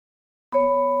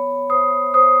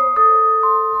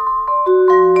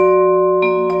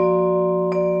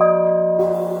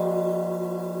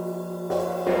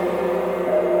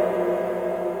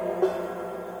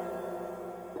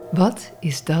Wat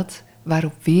is dat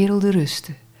waarop werelden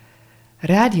rusten?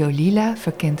 Radio Lila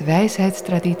verkent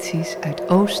wijsheidstradities uit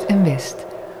Oost en West,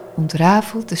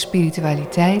 ontrafelt de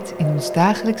spiritualiteit in ons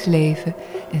dagelijks leven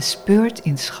en speurt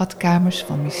in schatkamers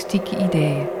van mystieke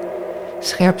ideeën.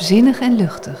 Scherpzinnig en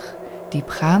luchtig,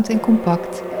 diepgaand en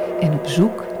compact en op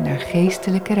zoek naar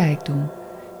geestelijke rijkdom.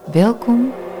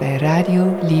 Welkom bij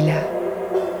Radio Lila.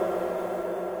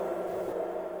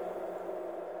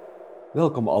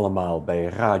 Welkom allemaal bij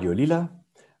Radio Lila.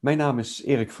 Mijn naam is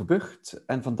Erik Verbucht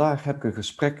en vandaag heb ik een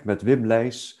gesprek met Wim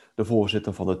Leijs, de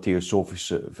voorzitter van de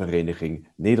Theosofische Vereniging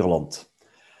Nederland.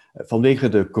 Vanwege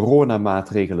de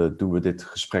coronamaatregelen doen we dit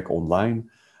gesprek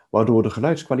online, waardoor de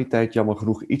geluidskwaliteit jammer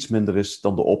genoeg iets minder is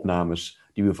dan de opnames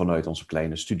die we vanuit onze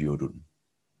kleine studio doen.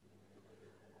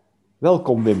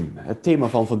 Welkom Wim. Het thema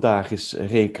van vandaag is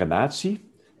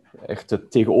reïncarnatie. Echt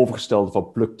het tegenovergestelde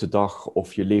van pluk de dag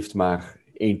of je leeft maar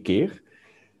één keer.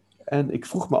 En ik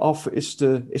vroeg me af, is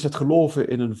het geloven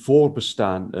in een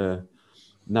voorbestaan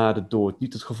na de dood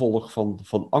niet het gevolg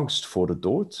van angst voor de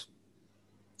dood?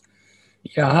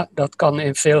 Ja, dat kan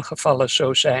in veel gevallen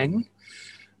zo zijn.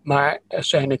 Maar er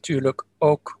zijn natuurlijk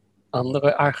ook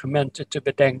andere argumenten te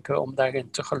bedenken om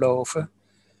daarin te geloven.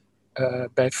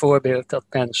 Bijvoorbeeld dat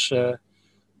mensen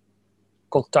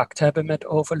contact hebben met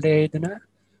overledenen.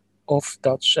 Of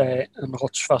dat zij een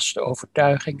rotsvaste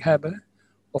overtuiging hebben.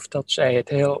 Of dat zij het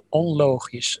heel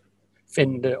onlogisch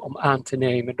vinden om aan te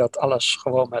nemen dat alles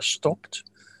gewoon maar stopt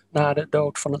na de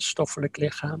dood van het stoffelijk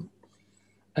lichaam.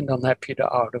 En dan heb je de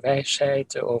oude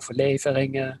wijsheid, de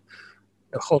overleveringen,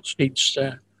 de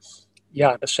godsdiensten.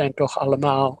 Ja, dat zijn toch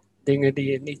allemaal dingen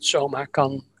die je niet zomaar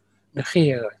kan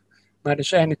negeren. Maar er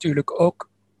zijn natuurlijk ook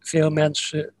veel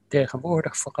mensen,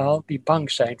 tegenwoordig vooral, die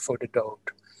bang zijn voor de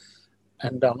dood.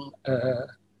 En dan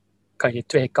kan je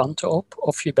twee kanten op.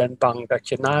 Of je bent bang dat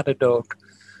je na de dood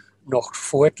nog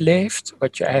voortleeft, waar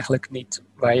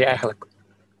je eigenlijk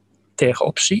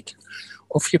tegenop ziet.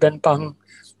 Of je bent bang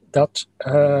dat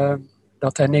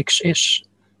er niks is.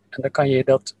 En dan kan je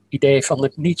dat idee van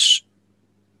het niets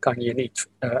niet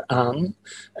aan.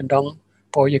 En dan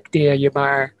projecteer je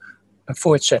maar een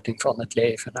voortzetting van het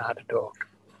leven na de dood.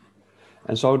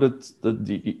 En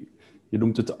je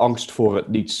noemt het angst voor het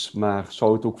niets, maar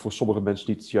zou het ook voor sommige mensen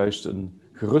niet juist een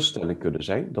geruststelling kunnen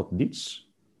zijn, dat niets?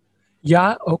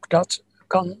 Ja, ook dat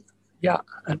kan. Ja,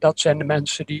 en dat zijn de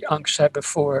mensen die angst hebben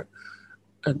voor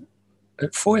een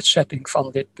voortzetting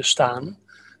van dit bestaan.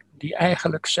 Die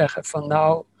eigenlijk zeggen van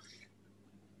nou,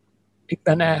 ik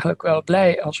ben eigenlijk wel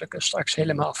blij als ik er straks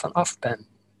helemaal van af ben.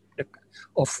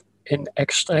 Of in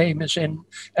extreme zin,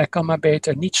 er kan maar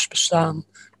beter niets bestaan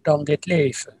dan dit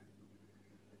leven.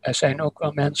 Er zijn ook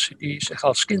wel mensen die zich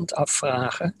als kind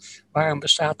afvragen, waarom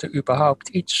bestaat er überhaupt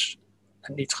iets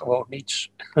en niet gewoon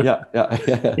niets? Ja.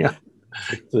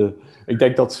 Ik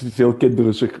denk dat veel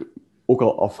kinderen zich ook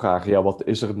al afvragen, ja, wat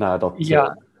is er na dat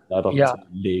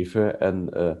leven? En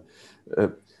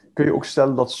kun je ook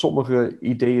stellen dat sommige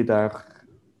ideeën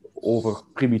daarover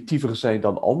primitiever zijn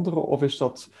dan andere? Of is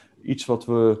dat iets wat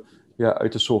we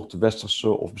uit een soort westerse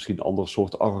of misschien een andere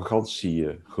soort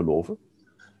arrogantie geloven?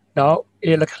 Nou,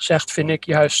 eerlijk gezegd vind ik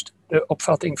juist de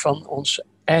opvatting van onze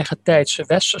eigen tijdse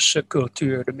westerse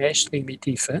cultuur de meest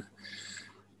primitieve.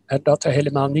 Dat er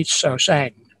helemaal niets zou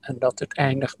zijn. En dat het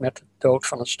eindigt met de dood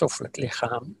van het stoffelijk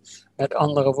lichaam. Met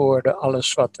andere woorden,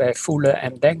 alles wat wij voelen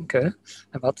en denken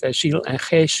en wat wij ziel en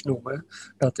geest noemen,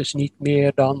 dat is niet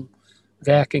meer dan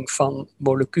werking van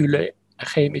moleculen en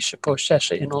chemische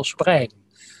processen in ons brein.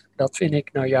 Dat vind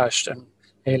ik nou juist een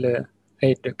hele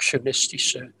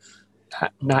reductionistische,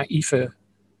 naïeve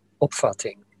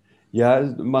opvatting.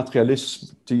 Ja,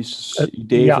 materialistisch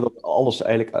idee van dat alles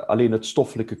eigenlijk, alleen het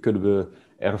stoffelijke kunnen we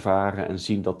ervaren en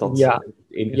zien dat het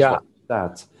enige is wat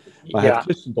bestaat. Maar het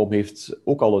christendom heeft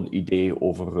ook al een idee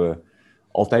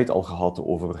altijd al gehad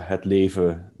over het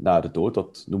leven na de dood.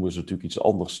 Dat noemen ze natuurlijk iets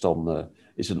anders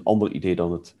is een ander idee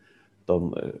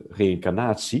dan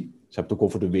reïncarnatie. Ze hebben het ook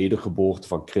over de wedergeboorte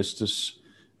van Christus.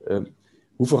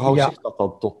 Hoe verhoudt zich dat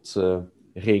dan tot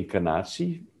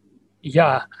reïncarnatie?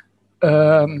 Ja,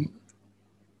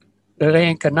 de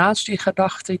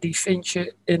reïncarnatiegedachte die vind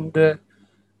je in de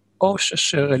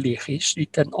Oosterse religies, die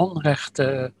ten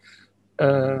onrechte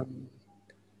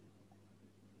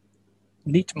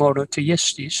niet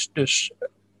monotheïstisch, dus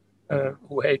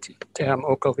hoe heet die term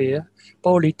ook alweer,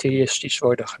 polytheïstisch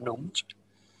worden genoemd.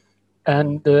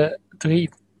 En de 3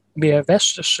 meer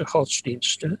westerse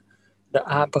godsdiensten, de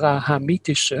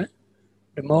Abrahamitische,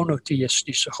 de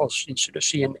monotheïstische godsdiensten,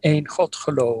 dus die in één God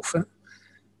geloven,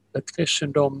 het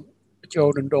christendom, het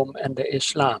jodendom en de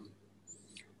islam.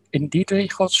 in die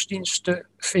 3 godsdiensten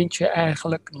vind je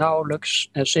eigenlijk nauwelijks,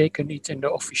 en zeker niet in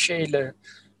de officiële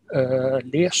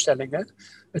leerstellingen,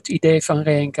 het idee van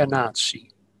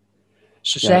reïncarnatie.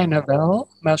 Ze zijn er wel,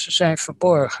 maar ze zijn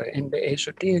verborgen in de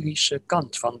esoterische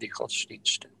kant van die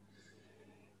godsdiensten.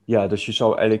 Ja, dus je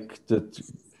zou eigenlijk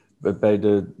bij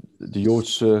de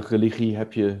Joodse religie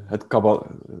heb je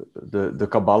de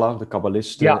Kabbalah, de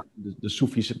kabbalisten, de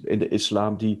Soefis in de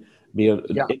islam, die meer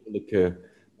een innerlijke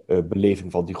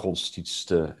beleving van die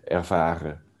godsdienst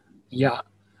ervaren. Ja,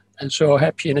 en zo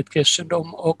heb je in het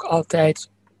christendom ook altijd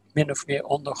min of meer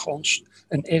ondergronds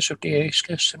een esoterisch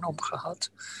christendom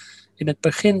gehad. In het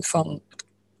begin van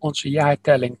onze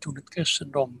jaartelling, toen het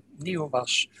christendom nieuw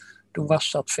was, toen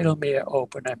was dat veel meer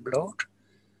open en bloot.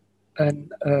 En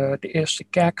de eerste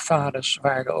kerkvaders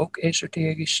waren ook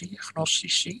esoterici,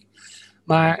 gnostici.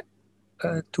 Maar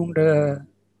toen de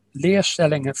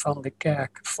leerstellingen van de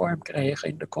kerk vorm kregen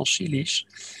in de concilies,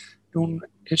 toen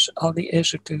is al die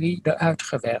esoterie eruit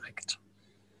gewerkt.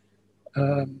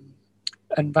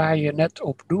 En waar je net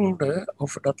op doelde,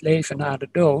 over dat leven na de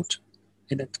dood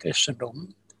in het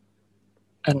christendom,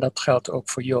 en dat geldt ook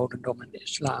voor jodendom en de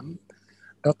islam,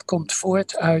 dat komt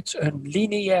voort uit een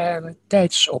lineaire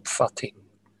tijdsopvatting.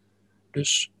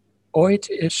 Dus ooit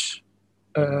is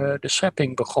de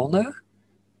schepping begonnen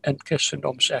en het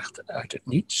christendom zegt uit het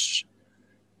niets.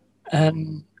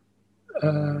 En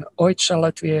ooit zal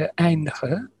het weer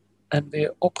eindigen en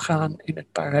weer opgaan in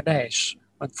het paradijs.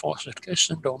 Want volgens het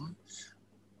christendom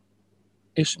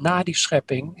is na die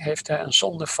schepping heeft er een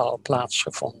zondeval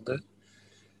plaatsgevonden.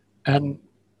 En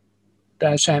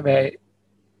daar zijn wij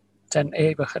ten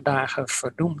eeuwige dagen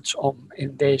verdoemd om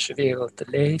in deze wereld te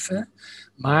leven.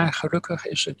 Maar gelukkig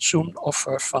is het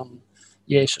zoenoffer van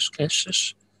Jezus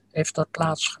Christus, heeft dat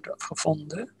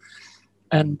plaatsgevonden.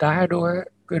 En daardoor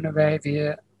kunnen wij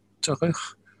weer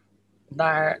terug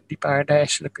naar die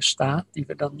paradijselijke staat, die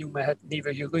we dan noemen het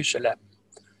Nieuwe Jeruzalem.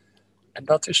 En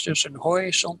dat is dus een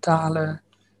horizontale,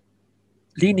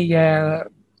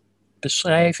 lineaire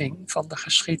beschrijving van de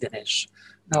geschiedenis.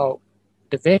 Nou,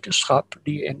 de wetenschap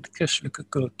die in het christelijke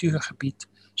cultuurgebied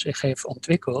zich heeft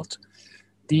ontwikkeld,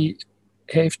 die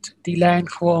heeft die lijn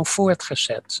gewoon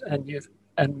voortgezet.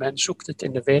 En men zoekt het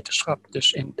in de wetenschap,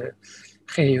 dus in de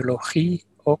geologie,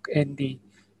 ook in die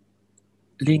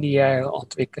lineaire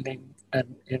ontwikkeling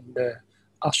en in de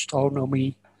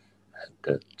astronomie,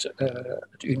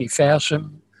 het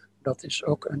universum, dat is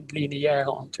ook een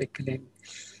lineaire ontwikkeling.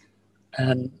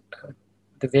 En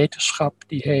de wetenschap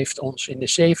die heeft ons in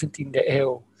de 17e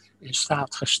eeuw in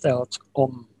staat gesteld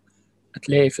om het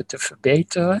leven te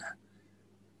verbeteren.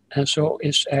 En zo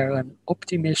is er een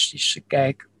optimistische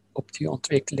kijk op die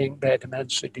ontwikkeling bij de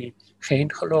mensen die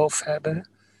geen geloof hebben.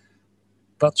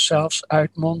 Wat zelfs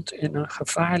uitmondt in een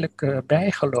gevaarlijke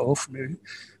bijgeloof nu,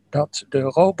 dat de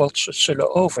robots het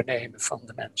zullen overnemen van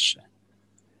de mensen.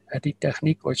 Die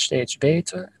techniek wordt steeds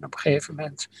beter en op een gegeven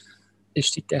moment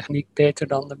is die techniek beter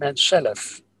dan de mens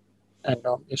zelf. En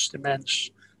dan is de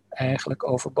mens eigenlijk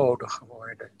overbodig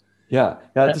geworden. Ja,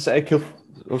 het is eigenlijk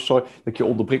heel... sorry dat ik je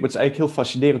onderbreek, maar het is eigenlijk heel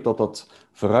fascinerend dat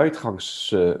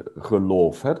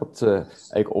vooruitgangsgeloof,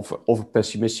 eigenlijk over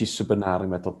pessimistische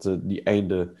benadering met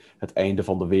het einde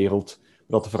van de wereld,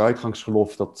 dat de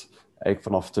vooruitgangsgeloof dat eigenlijk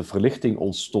vanaf de verlichting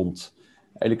ontstond,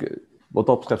 eigenlijk wat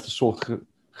dat betreft een soort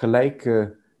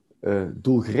gelijke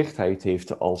doelgerichtheid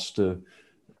heeft als de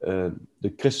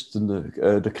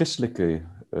christelijke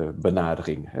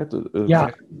benadering. Hè?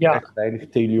 Weinig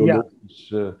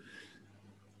teleologisch...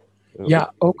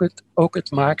 ook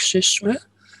het Marxisme,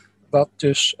 wat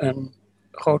dus een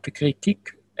grote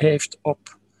kritiek heeft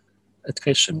op het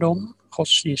christendom.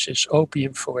 Godsdienst is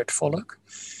opium voor het volk.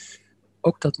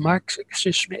 Ook dat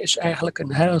Marxisme is eigenlijk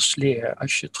een heilsleer.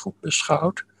 Als je het goed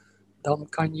beschouwt, dan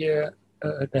kan je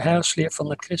de heilsleer van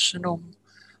het christendom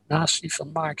naast die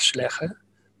van Marx leggen.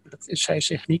 Dat is hij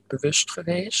zich niet bewust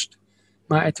geweest.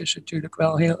 Maar het is natuurlijk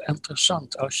wel heel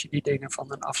interessant als je die dingen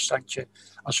van een afstandje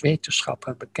als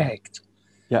wetenschapper bekijkt.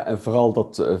 Ja, en vooral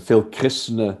dat veel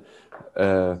christenen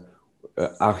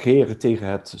ageren tegen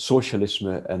het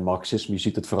socialisme en marxisme. Je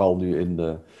ziet het vooral nu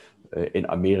in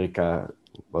Amerika,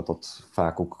 wat dat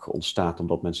vaak ook ontstaat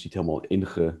omdat mensen niet helemaal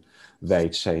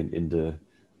ingewijd zijn in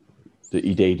de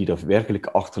ideeën die er werkelijk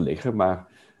achter liggen. Maar het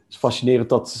is fascinerend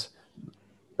dat,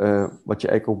 wat je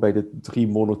eigenlijk ook bij de 3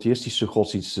 monotheïstische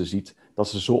godsdiensten ziet, dat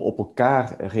ze zo op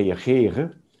elkaar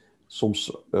reageren,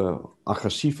 soms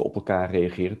agressief op elkaar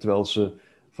reageren, terwijl ze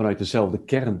vanuit dezelfde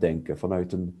kern denken, vanuit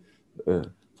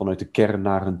de kern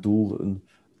naar een doel, een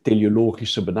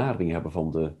teleologische benadering hebben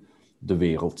van de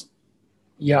wereld.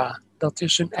 Ja, dat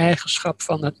is een eigenschap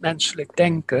van het menselijk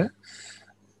denken.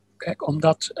 Kijk,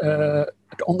 omdat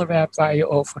het onderwerp waar je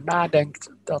over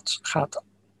nadenkt,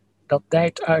 dat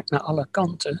dijt uit naar alle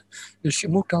kanten. Dus je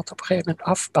moet dat op een gegeven moment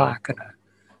afbakenen.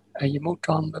 En je moet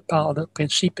dan bepaalde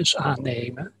principes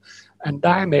aannemen. En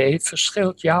daarmee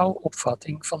verschilt jouw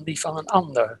opvatting van die van een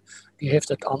ander. Die heeft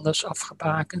het anders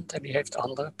afgebakend en die heeft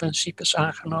andere principes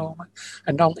aangenomen.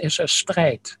 En dan is er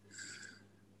strijd.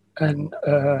 En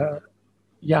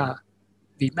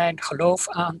wie mijn geloof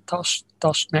aantast,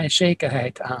 tast mijn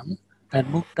zekerheid aan. En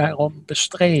moet daarom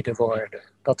bestreden worden.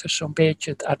 Dat is zo'n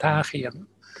beetje het adagium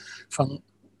van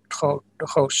het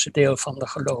grootste deel van de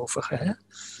gelovigen. Hè?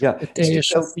 Ja, de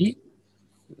theosofie.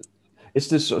 Is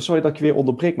dus, sorry dat ik weer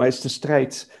onderbreek, maar is de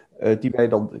strijd die wij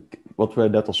dan, wat wij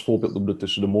net als voorbeeld noemden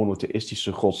tussen de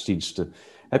monotheïstische godsdiensten,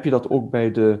 heb je dat ook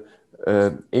bij de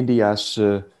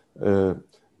Indiase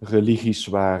religies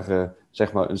waar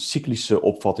zeg maar een cyclische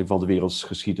opvatting van de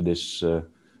wereldgeschiedenis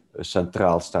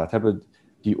centraal staat? Hebben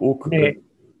die ook... Nee,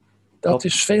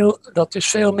 dat is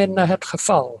veel minder het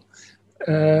geval.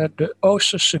 De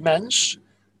Oosterse mens,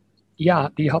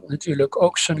 ja, die had natuurlijk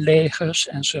ook zijn legers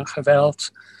en zijn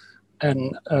geweld.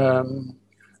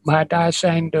 Maar daar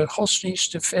zijn de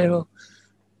godsdiensten veel,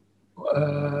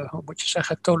 hoe moet je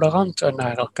zeggen, toleranter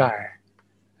naar elkaar.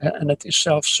 En het is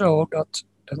zelfs zo dat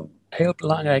een heel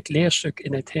belangrijk leerstuk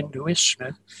in het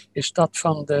Hindoeïsme is dat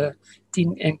van de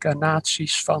 10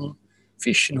 incarnaties van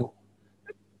Vishnu.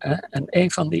 En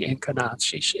een van die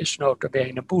incarnaties is nota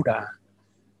bene Boeddha.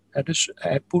 Dus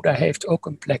Boeddha heeft ook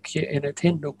een plekje in het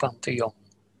Hindoe-pantheon.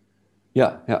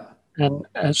 Ja, ja.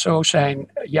 En zo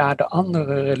zijn de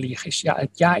andere religies. Ja,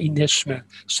 het Jainisme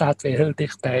staat weer heel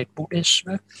dicht bij het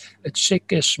Boeddhisme. Het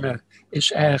Sikhisme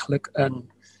is eigenlijk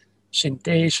een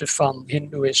synthese van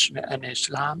Hindoeïsme en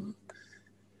islam.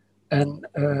 En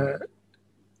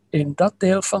in dat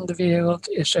deel van de wereld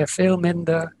is er veel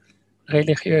minder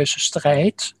religieuze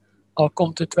strijd, al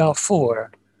komt het wel voor.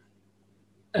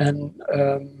 En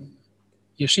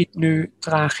je ziet nu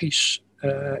tragisch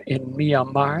in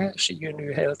Myanmar, zie je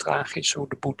nu heel tragisch hoe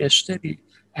de boeddhisten, die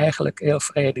eigenlijk heel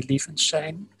vredelievend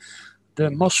zijn, de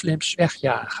moslims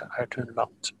wegjagen uit hun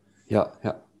land. Ja,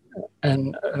 ja.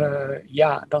 En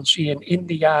dan zie je in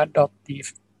India dat die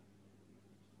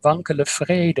wankele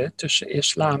vrede tussen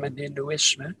islam en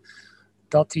hindoeïsme,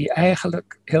 dat die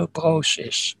eigenlijk heel broos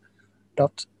is.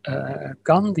 Dat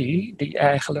Gandhi, die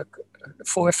eigenlijk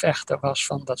voorvechter was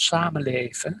van dat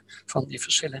samenleven van die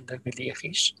verschillende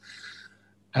religies.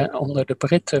 En onder de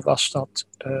Britten was dat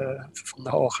van de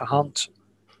hoge hand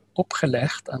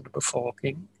opgelegd aan de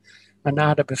bevolking. Maar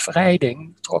na de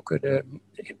bevrijding trokken de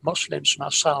moslims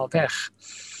massaal weg.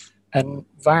 En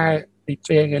waar die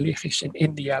 2 religies in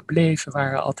India bleven,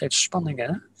 waren altijd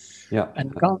spanningen. Ja.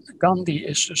 En Gandhi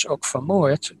is dus ook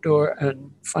vermoord door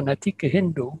een fanatieke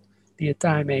hindoe die het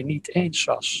daarmee niet eens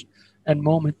was. En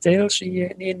momenteel zie je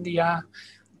in India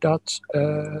dat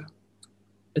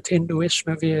het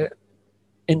hindoeïsme weer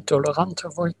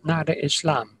intoleranter wordt naar de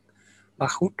islam. Maar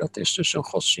goed, dat is dus een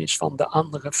godsdienst van de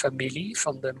andere familie,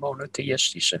 van de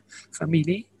monotheïstische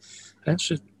familie.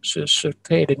 Ze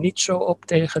treden niet zo op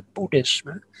tegen het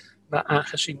boeddhisme, maar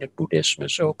aangezien het boeddhisme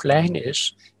zo klein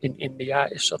is in India,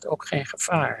 is dat ook geen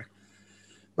gevaar.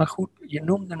 Maar goed, je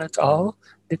noemde het al,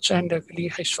 dit zijn de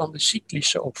religies van de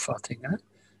cyclische opvattingen.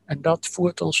 En dat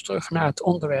voert ons terug naar het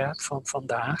onderwerp van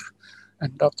vandaag.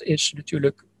 En dat is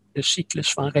natuurlijk de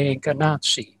cyclus van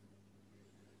reïncarnatie.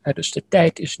 Dus de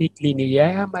tijd is niet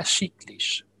lineair, maar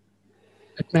cyclisch.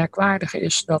 Het merkwaardige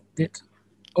is dat dit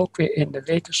ook weer in de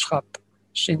wetenschap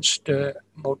sinds de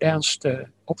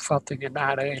modernste opvattingen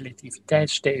na de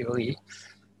relativiteitstheorie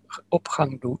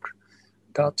opgang doet.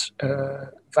 Dat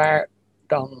waar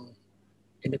dan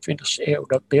in de 20e eeuw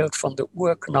dat beeld van de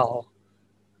oerknal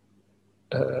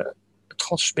het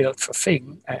godsbeeld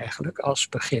verving eigenlijk als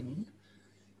begin.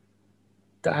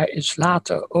 Daar is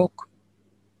later ook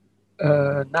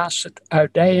naast het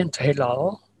uitdijend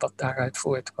heelal, wat daaruit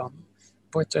voortkwam,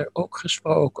 wordt er ook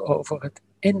gesproken over het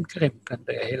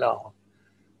inkrimpende heelal.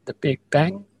 De Big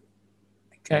Bang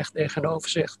krijgt tegenover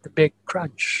zich de Big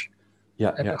Crunch.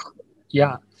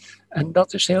 Ja. En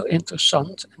dat is heel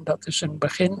interessant. En dat is een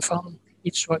begin van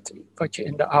iets wat je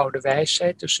in de oude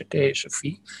wijsheid, dus de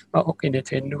theosofie, maar ook in het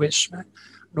hindoeïsme,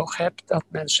 nog hebt. Dat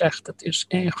men zegt, het is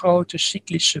één grote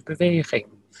cyclische beweging.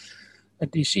 En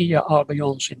die zie je al bij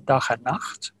ons in dag en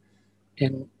nacht.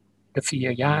 In de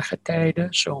 4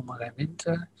 jaargetijden, zomer en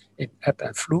winter, in eb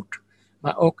en vloed.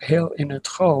 Maar ook heel in het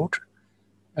groot.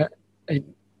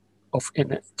 In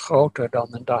het groter dan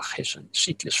een dag is een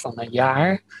cyclus van een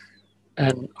jaar.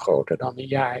 En groter dan een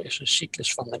jaar is een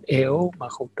cyclus van een eeuw.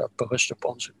 Maar goed, dat berust op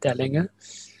onze tellingen.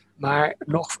 Maar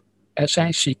nog er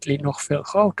zijn cycli nog veel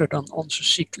groter dan onze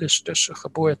cyclus tussen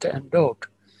geboorte en dood.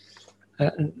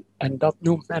 En dat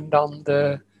noemt men dan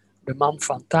de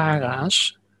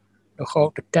Manvantara's, de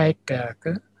grote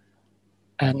tijdperken.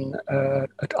 En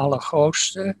het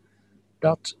allergrootste,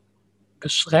 dat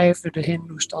beschrijven de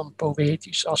Hindoes dan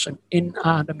poëtisch als een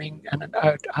inademing en een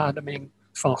uitademing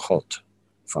van God,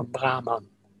 van Brahman.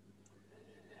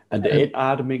 En de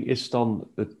inademing is dan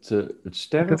het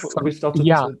sterven? Of is dat het,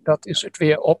 ja, dat is het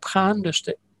weer opgaan.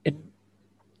 Dus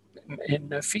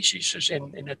in fysische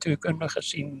zin, in natuurkundige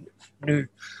zin nu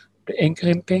de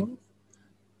inkrimping.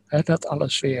 Dat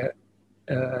alles weer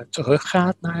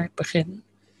teruggaat naar het begin.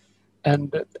 En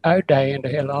het uitdijende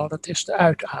heelal, dat is de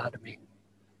uitademing.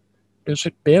 Dus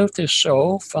het beeld is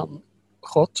zo van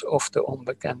God of de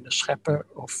onbekende schepper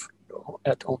of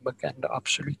het onbekende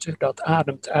absolute, dat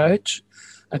ademt uit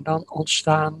en dan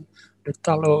ontstaan de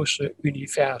talloze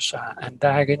universa en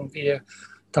daarin weer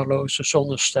talloze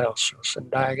zonnestelsels en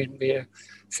daarin weer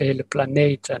vele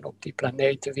planeten en op die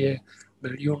planeten weer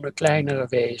miljoenen kleinere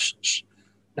wezens.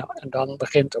 Nou, en dan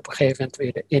begint op een gegeven moment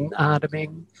weer de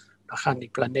inademing. Dan gaan die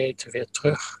planeten weer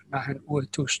terug naar hun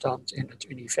oertoestand in het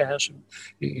universum.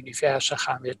 Die universa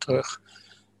gaan weer terug,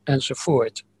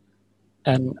 enzovoort.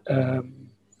 En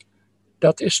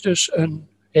dat is dus een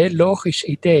heel logisch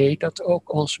idee dat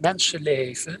ook ons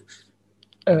mensenleven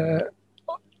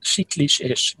cyclisch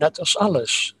is, net als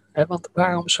alles. Want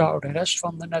waarom zou de rest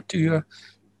van de natuur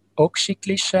ook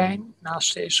cyclisch zijn,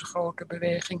 naast deze grote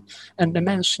beweging, en de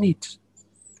mens niet?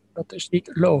 Dat is niet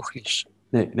logisch.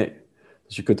 Nee.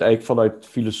 Dus je kunt eigenlijk vanuit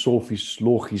filosofisch,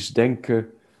 logisch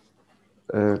denken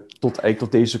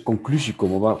tot deze conclusie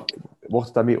komen. Maar wordt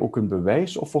het daarmee ook een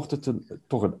bewijs of wordt het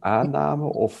toch een aanname?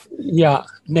 Of...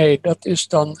 Ja, nee, dat is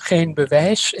dan geen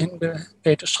bewijs in de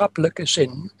wetenschappelijke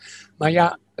zin. Maar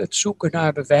ja, het zoeken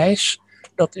naar bewijs,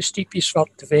 dat is typisch wat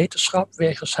de wetenschap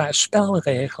wegens haar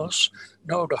spelregels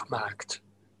nodig maakt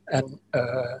en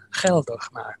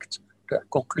geldig maakt. De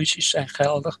conclusies zijn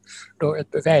geldig door het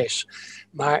bewijs.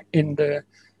 Maar in de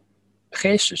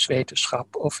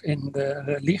geesteswetenschap of in de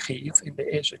religie of in de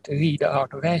esoterie, de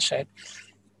oude wijsheid,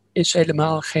 is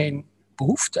helemaal geen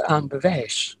behoefte aan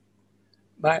bewijs.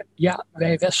 Maar ja,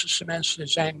 wij westerse mensen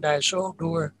zijn daar zo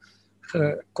door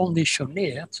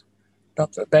geconditioneerd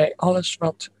dat we bij alles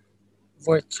wat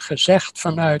wordt gezegd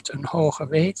vanuit een hoger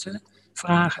weten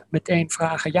meteen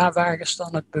vragen, ja, waar is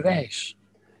dan het bewijs?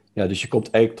 Ja, dus je komt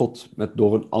eigenlijk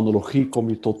door een analogie kom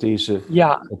je tot deze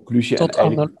conclusie.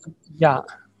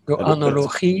 Door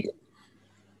analogie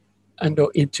en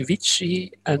door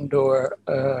intuïtie en door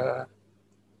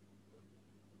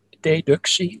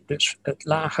deductie, dus het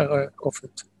lagere of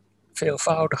het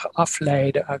veelvoudige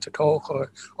afleiden uit het hogere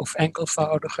of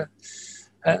enkelvoudige.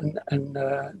 En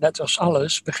net als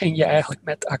alles begin je eigenlijk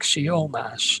met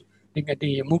axioma's, dingen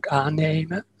die je moet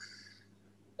aannemen,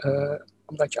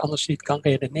 omdat je anders niet kan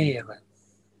redeneren.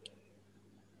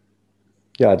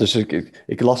 Ja, dus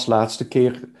ik las laatste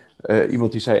keer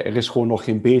iemand die zei, er is gewoon nog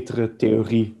geen betere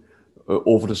theorie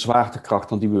over de zwaartekracht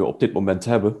dan die we op dit moment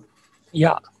hebben.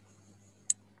 Ja.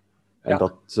 En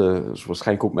dat is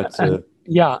waarschijnlijk ook met...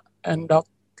 En dat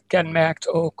kenmerkt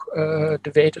ook de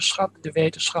wetenschap. De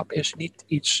wetenschap is niet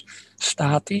iets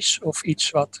statisch of iets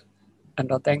wat, en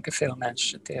dat denken veel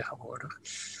mensen tegenwoordig,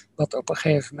 wat op een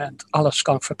gegeven moment alles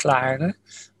kan verklaren.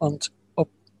 Want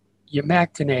je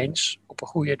merkt ineens op een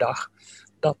goede dag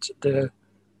dat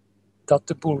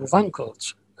de boel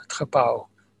wankelt, het gebouw.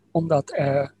 Omdat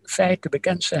er feiten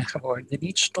bekend zijn geworden die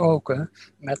niet stroken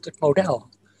met het model.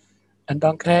 En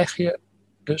dan krijg je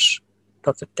dus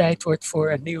dat het tijd wordt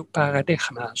voor een nieuw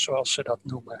paradigma, zoals ze dat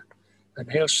noemen. Een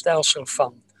heel stelsel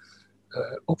van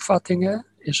opvattingen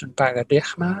is een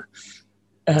paradigma.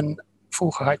 En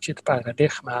vroeger had je het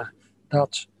paradigma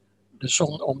dat de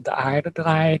zon om de aarde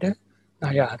draaide.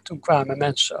 Nou ja, toen kwamen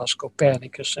mensen als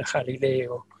Copernicus en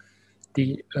Galileo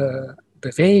die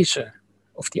bewezen,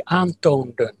 of die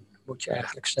aantoonden, moet je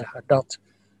eigenlijk zeggen, dat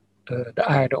de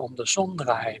aarde om de zon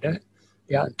draaide.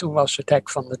 Ja, en toen was het hek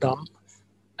van de Dam.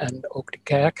 En ook de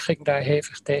kerk ging daar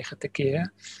hevig tegen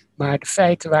tekeer. Maar de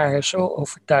feiten waren zo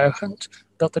overtuigend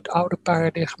dat het oude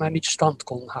paradigma niet stand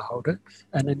kon houden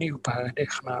en een nieuw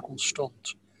paradigma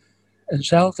ontstond.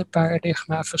 Eenzelfde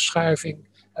paradigmaverschuiving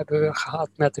hebben we gehad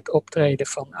met het optreden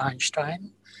van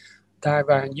Einstein. Daar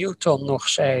waar Newton nog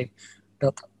zei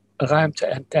dat ruimte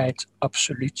en tijd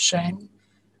absoluut zijn,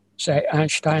 zei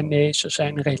Einstein nee, ze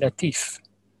zijn relatief.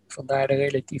 Vandaar de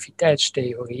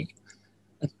relativiteitstheorie.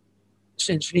 En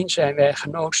sindsdien zijn wij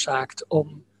genoodzaakt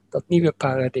om dat nieuwe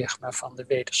paradigma van de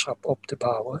wetenschap op te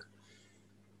bouwen.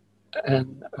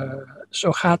 En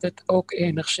zo gaat het ook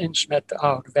enigszins met de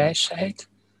oude wijsheid.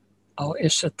 Al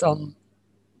is het dan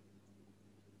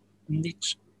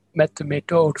niet met de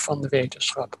methode van de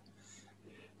wetenschap.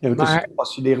 Ja, het is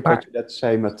fascinerend wat je net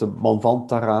zei met de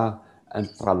Manvantara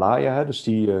en Pralaya. Hè? Dus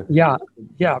die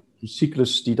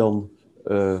cyclus die dan,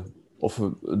 of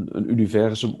een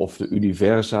universum of de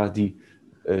universa die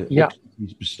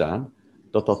niet bestaan,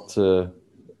 dat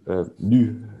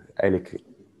nu eigenlijk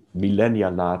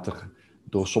millennia later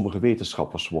door sommige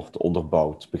wetenschappers wordt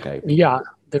onderbouwd, begrijp ik.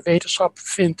 Ja, de wetenschap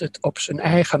vindt het op zijn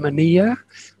eigen manier,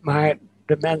 maar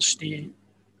de mens die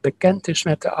bekend is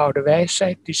met de oude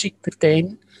wijsheid, die ziet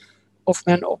meteen of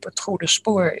men op het goede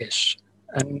spoor is.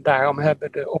 En daarom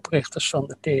hebben de oprichters van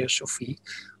de theosofie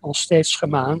ons steeds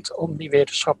gemaand om die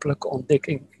wetenschappelijke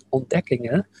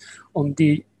ontdekkingen, om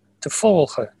die te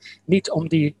volgen. Niet om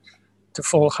die te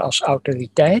volgen als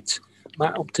autoriteit,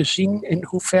 maar om te zien in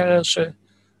hoeverre ze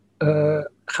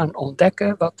gaan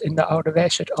ontdekken wat in de oude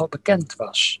wijsheid al bekend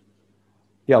was.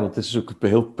 Ja, want het is ook een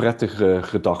heel prettige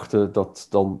gedachte dat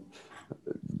dan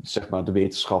zeg maar de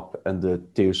wetenschap en de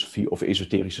theosofie of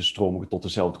esoterische stromingen tot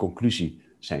dezelfde conclusie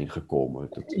zijn gekomen.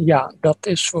 Ja, dat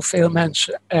is voor veel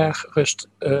mensen erg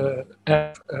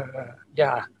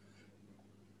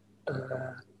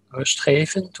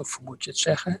rustgevend, of hoe moet je het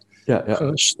zeggen? Ja.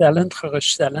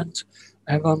 Geruststellend.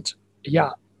 Want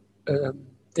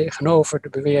tegenover de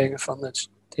beweringen van de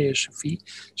theosofie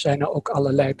zijn er ook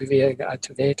allerlei beweringen uit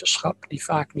de wetenschap die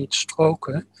vaak niet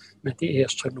stroken met die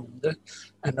eerstgenoemde.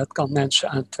 En dat kan mensen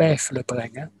aan twijfelen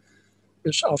brengen.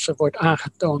 Dus als er wordt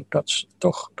aangetoond dat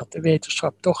de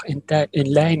wetenschap toch in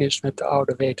lijn is met de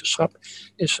oude wetenschap,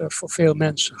 is er voor veel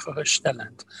mensen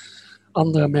geruststellend.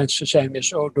 Andere mensen zijn weer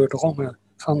zo doordrongen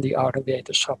van die oude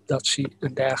wetenschap dat ze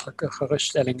een dergelijke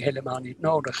geruststelling helemaal niet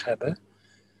nodig hebben.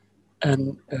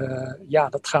 En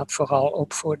dat gaat vooral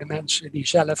ook voor de mensen die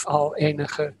zelf al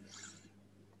enige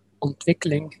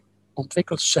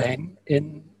ontwikkeld zijn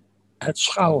in het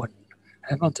schouwen.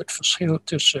 Want het verschil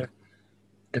tussen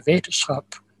de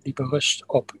wetenschap die berust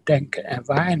op denken en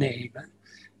waarnemen,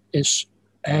 is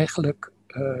eigenlijk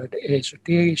de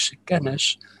esoterische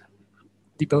kennis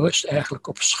die berust eigenlijk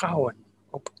op schouwen,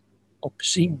 op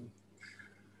zien.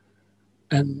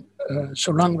 En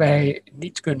zolang wij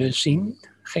niet kunnen zien,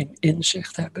 geen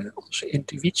inzicht hebben, onze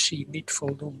intuïtie niet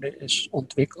voldoende is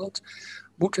ontwikkeld,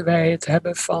 moeten wij het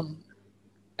hebben van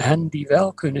hen die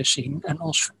wel kunnen zien en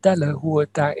ons vertellen hoe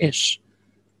het daar is.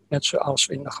 Net zoals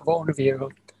we in de gewone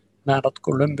wereld, nadat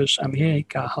Columbus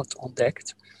Amerika had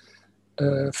ontdekt,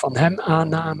 van hem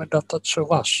aannamen dat dat zo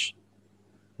was.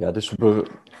 Ja, dus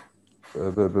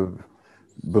we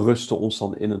berusten ons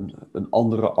dan in een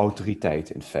andere autoriteit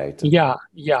in feite.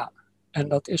 Ja. En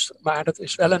dat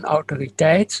is wel een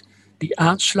autoriteit die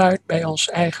aansluit bij ons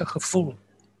eigen gevoel.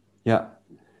 Ja.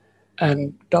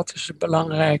 En dat is een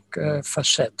belangrijk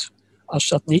facet. Als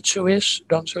dat niet zo is,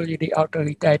 dan zul je die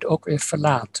autoriteit ook weer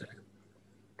verlaten.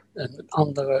 Een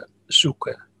andere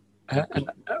zoeken.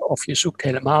 Of je zoekt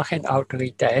helemaal geen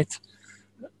autoriteit.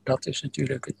 Dat is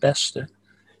natuurlijk het beste.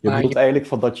 Je bedoelt eigenlijk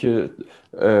van dat je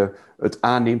het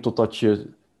aanneemt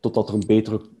totdat er een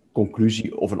betere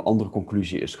conclusie of een andere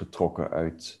conclusie is getrokken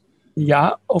uit...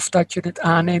 Ja, of dat je het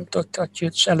aanneemt totdat je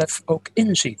het zelf ook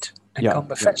inziet en kan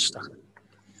bevestigen.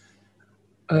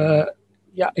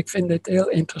 Ik vind het heel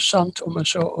interessant om er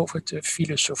zo over te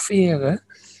filosoferen.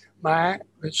 Maar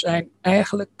we zijn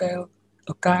eigenlijk bij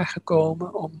elkaar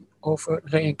gekomen om over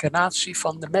reïncarnatie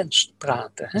van de mens te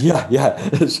praten. Hè? Ja.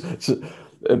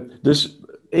 Dus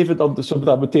even dan, zullen we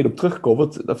daar meteen op terugkomen.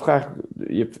 Want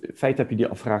in feite heb je die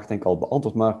vraag denk ik al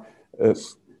beantwoord, maar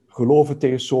geloven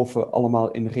theosofen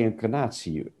allemaal in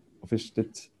reïncarnatie? Of is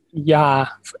dit...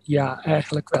 Ja,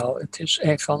 eigenlijk wel. Het is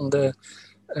een van de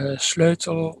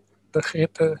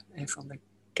sleutelbegrippen, een van de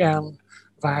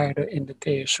kernwaarden in de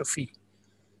theosofie.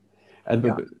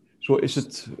 En zo is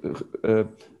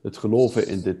het geloven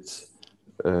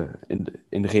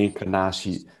in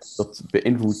reïncarnatie, dat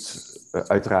beïnvloedt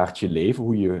uiteraard je leven,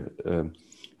 hoe je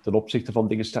ten opzichte van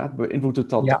dingen staat. Beïnvloedt het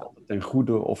dat ten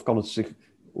goede of kan het zich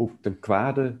ook ten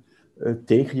kwade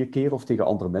tegen je keren of tegen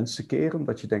andere mensen keren?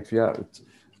 Dat je denkt van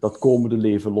dat komende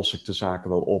leven los ik de zaken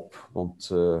wel op,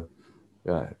 want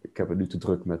ik heb het nu te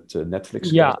druk met Netflix.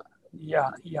 Ja.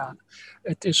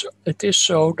 Het is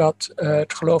zo dat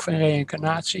het geloof in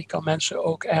reïncarnatie kan mensen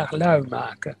ook erg lui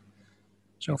maken.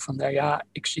 Zo van,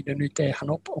 ik zie er nu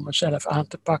tegenop om mezelf aan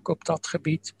te pakken op dat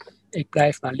gebied. Ik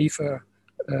blijf maar liever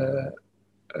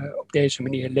op deze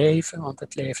manier leven, want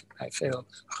het levert mij veel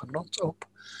genot op.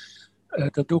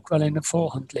 Dat doe ik wel in een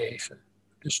volgend leven.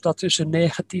 Dus dat is een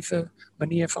negatieve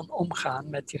manier van omgaan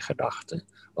met die gedachten.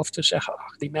 Of te zeggen,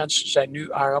 die mensen zijn nu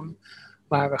arm,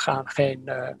 maar we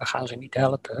gaan ze niet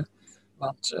helpen.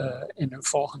 Want in een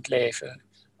volgend leven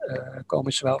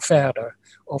komen ze wel verder.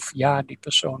 Of ja, die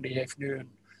persoon die heeft nu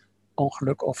een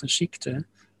ongeluk of een ziekte,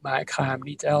 maar ik ga hem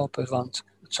niet helpen, want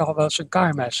het zal wel zijn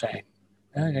karma zijn.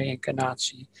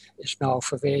 Reïncarnatie is nou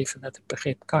verweven met het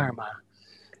begrip karma.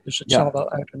 Dus het zal wel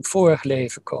uit een vorig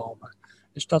leven komen.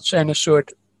 Dus dat zijn een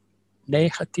soort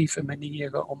negatieve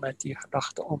manieren om met die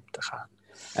gedachten om te gaan.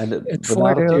 En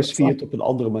benadert theosofie het op een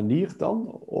andere manier dan?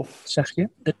 Of? Zeg je?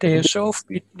 De theosoof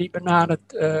die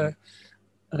benadert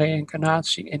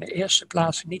reïncarnatie in de eerste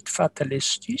plaats niet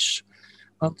fatalistisch.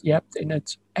 Want je hebt in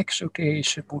het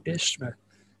exoterische boeddhisme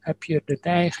heb je de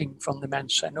neiging van de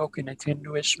mensen, en ook in het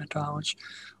hindoeïsme trouwens,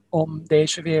 om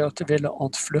deze wereld te willen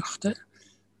ontvluchten.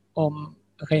 Om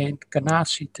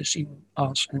reïncarnatie te zien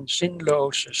als een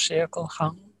zinloze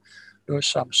cirkelgang door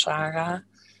samsara,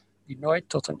 die nooit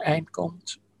tot een eind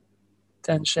komt,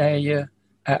 tenzij je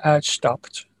eruit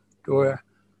stapt door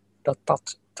dat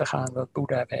pad te gaan wat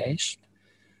Boeddha wijst,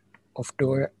 of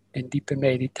door in diepe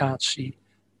meditatie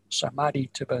samadhi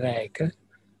te bereiken,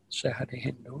 zeggen de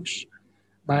hindoes.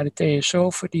 Maar de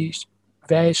theosofen die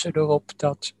wijzen erop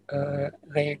dat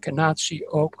reïncarnatie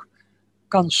ook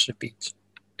kansen biedt.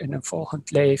 In een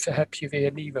volgend leven heb je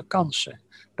weer nieuwe kansen.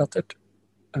 Dat het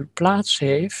een plaats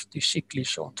heeft, die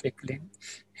cyclische ontwikkeling,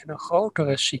 in een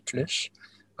grotere cyclus,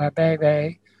 waarbij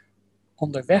wij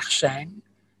onderweg zijn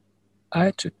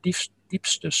uit het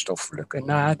diepste stoffelijke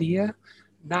nadir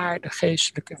naar de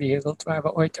geestelijke wereld waar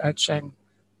we ooit uit zijn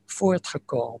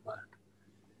voortgekomen.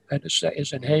 Dus er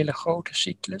is een hele grote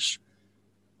cyclus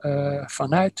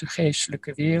vanuit de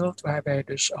geestelijke wereld, waar wij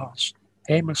dus als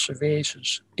hemelse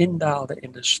wezens indaalden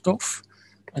in de stof.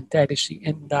 En tijdens die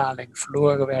indaling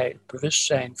verloren wij het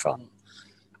bewustzijn van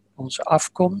onze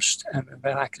afkomst. En we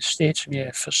raakten steeds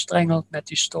meer verstrengeld met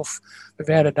die stof. We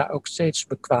werden daar ook steeds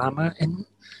bekwamer in.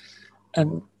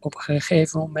 En op een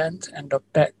gegeven moment, en dat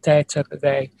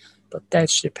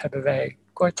tijdstip hebben wij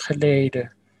kort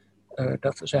geleden,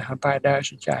 dat we zeggen een paar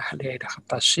duizend jaar geleden,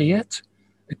 gepasseerd.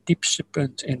 Het diepste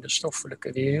punt in de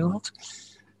stoffelijke wereld.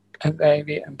 En wij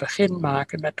weer een begin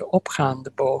maken met de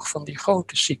opgaande boog van die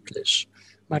grote cyclus.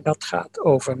 Maar dat gaat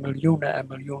over miljoenen en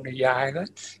miljoenen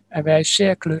jaren. En wij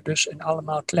cirkelen dus in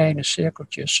allemaal kleine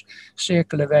cirkeltjes,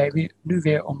 cirkelen wij nu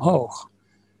weer omhoog.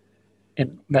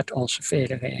 Met onze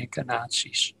vele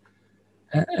reïncarnaties.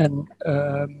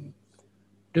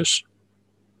 Dus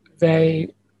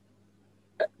wij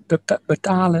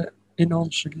betalen in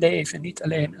ons leven niet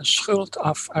alleen een schuld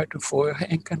af uit de vorige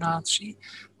incarnatie,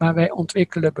 maar wij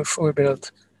ontwikkelen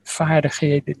bijvoorbeeld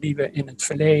vaardigheden die we in het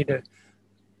verleden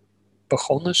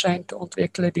begonnen zijn te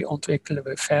ontwikkelen, die ontwikkelen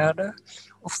we verder.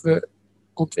 Of we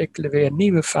ontwikkelen weer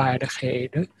nieuwe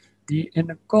vaardigheden die in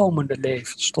de komende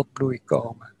levens tot bloei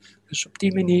komen. Dus op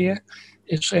die manier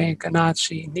is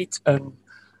reïncarnatie niet een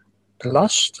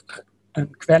last,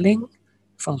 een kwelling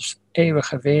van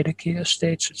eeuwige wederkeer,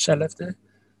 steeds hetzelfde,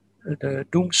 de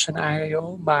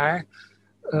doemscenario, maar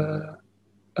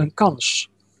een kans.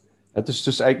 Het is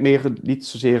dus eigenlijk meer niet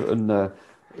zozeer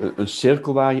een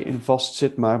cirkel waar je in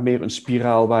vastzit, maar meer een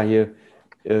spiraal waar je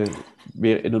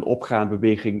weer in een opgaande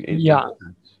beweging in ja,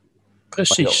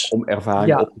 precies. Om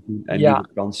ervaring op te doen en nieuwe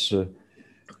kansen.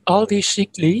 Al die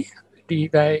cycli die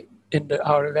wij in de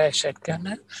oude wijsheid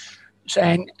kennen,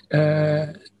 zijn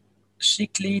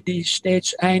cycli die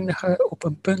steeds eindigen op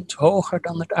een punt hoger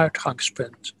dan het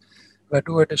uitgangspunt.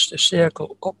 Waardoor dus de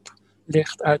cirkel op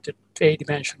ligt uit het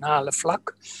tweedimensionale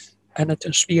vlak en het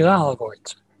een spiraal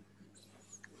wordt.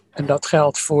 En dat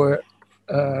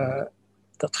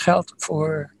geldt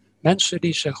voor mensen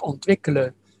die zich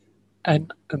ontwikkelen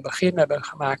en een begin hebben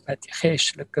gemaakt met die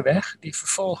geestelijke weg. Die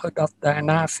vervolgen dat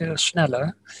daarna veel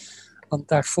sneller. Want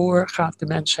daarvoor gaat de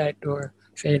mensheid door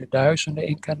vele duizenden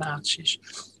incarnaties.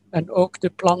 En ook de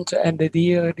planten en de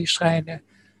dieren die schijnen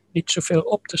niet zoveel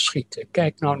op te schieten.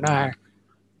 Kijk nou naar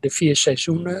de 4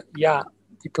 seizoenen. Ja,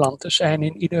 die planten zijn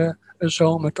in iedere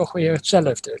zomer toch weer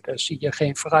hetzelfde. Daar zie je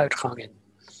geen vooruitgang in.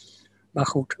 Maar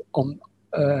goed, om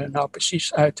nou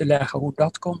precies uit te leggen hoe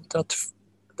dat komt,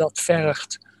 dat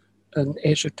vergt een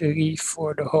esoterie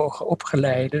voor de hoge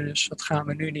opgeleide. Dus dat gaan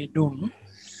we nu niet doen.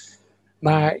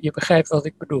 Maar je begrijpt wat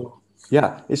ik bedoel.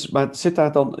 Ja, maar zit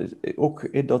daar dan ook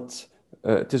in dat...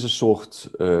 het is een soort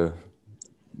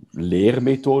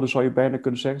leermethode, zou je bijna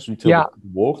kunnen zeggen. Dat is niet heel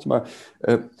goed woord, maar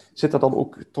zit daar dan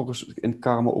ook toch in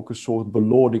karma ook een soort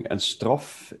beloning en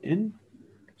straf in?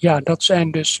 Ja, dat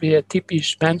zijn dus weer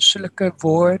typisch menselijke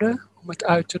woorden, om het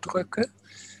uit te drukken.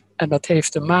 En dat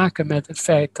heeft te maken met het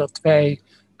feit dat wij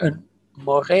een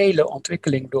morele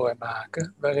ontwikkeling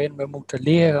doormaken, waarin we moeten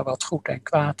leren wat goed en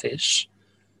kwaad is.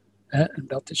 En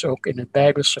dat is ook in het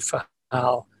Bijbelse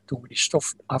verhaal toen we die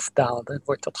stof afdaalden,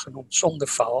 wordt dat genoemd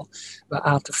zondeval. We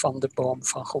aten van de boom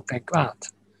van goed en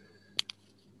kwaad.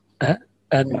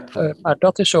 Maar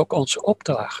dat is ook onze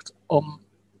opdracht, om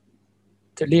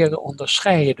te leren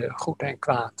onderscheiden, goed en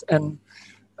kwaad. En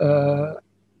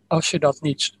als je dat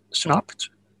niet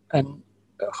snapt en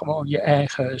gewoon je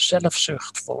eigen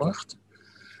zelfzucht volgt,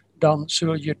 dan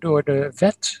zul je door de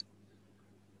wet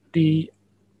die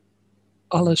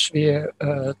alles weer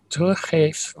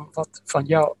teruggeeft wat van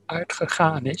jou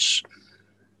uitgegaan is,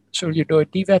 zul je door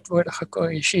die wet worden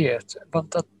gecorrigeerd.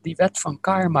 Want die wet van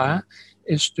karma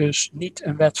is dus niet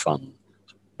een wet van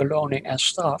beloning en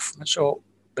straf, maar zo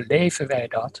beleven wij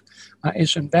dat, maar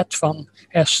is een wet van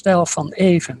herstel van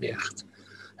evenwicht.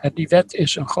 En die wet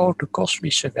is een grote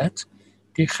kosmische wet,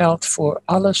 die geldt voor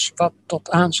alles wat tot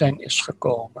aanzijn is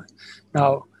gekomen.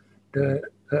 Nou,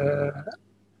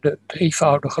 de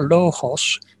drievoudige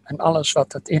logos en alles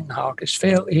wat het inhoudt is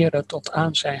veel eerder tot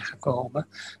aanzijn gekomen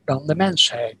dan de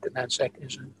mensheid. De mensheid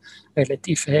is een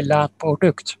relatief heel laat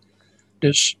product.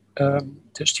 Dus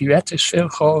die wet is veel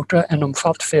groter en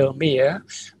omvat veel meer,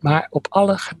 maar op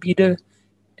alle gebieden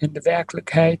in de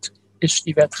werkelijkheid is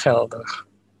die wet geldig.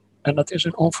 En dat is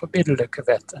een onverbiddelijke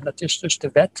wet. En dat is dus de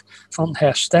wet van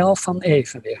herstel van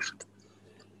evenwicht.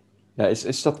 Ja,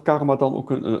 is dat karma dan ook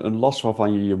een last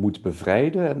waarvan je je moet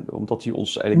bevrijden? En, omdat die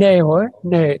ons eigenlijk... Nee hoor,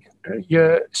 nee.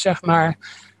 Je, zeg maar,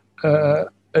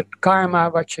 het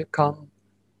karma wat je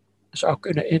zou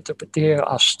kunnen interpreteren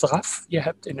als straf. Je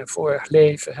hebt in een vorig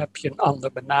leven een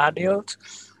ander benadeeld.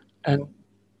 En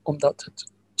omdat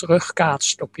het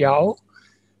terugkaatst op jou,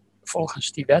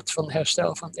 volgens die wet van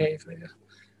herstel van evenwicht,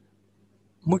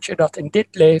 moet je dat in dit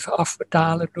leven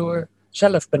afbetalen door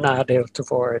zelf benadeeld te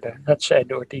worden. Dat zij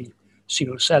door die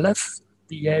ziel zelf,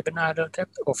 die jij benadeeld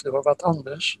hebt, of door wat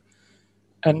anders.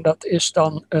 En dat is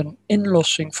dan een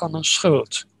inlossing van een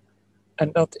schuld.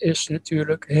 En dat is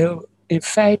natuurlijk in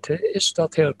feite is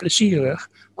dat heel plezierig,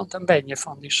 want dan ben je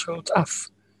van die schuld af.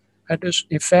 En dus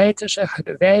in feite zeggen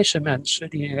de wijze mensen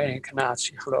die in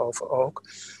reïncarnatie geloven ook,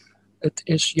 het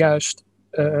is juist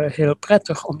heel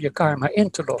prettig om je karma in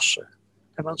te lossen.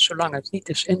 En want zolang het niet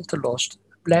is in te lossen,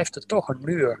 blijft er toch een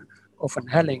muur of een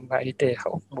helling waar je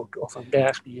tegenop moet, of een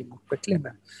berg die je moet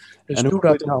beklimmen. Dus doe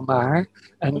dat nou maar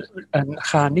en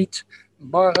ga niet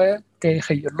morren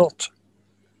tegen je lot.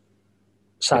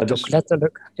 Staat ook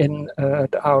letterlijk in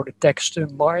de oude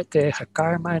teksten, mor tegen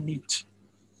karma niet.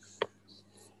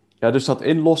 Ja, dus dat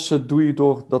inlossen doe je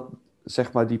door dat,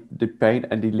 zeg maar, die pijn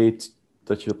en die leed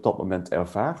dat je op dat moment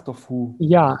ervaart, of hoe?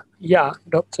 Ja,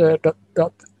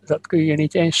 dat kun je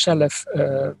niet eens zelf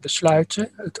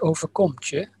besluiten. Het overkomt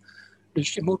je.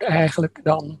 Dus je moet eigenlijk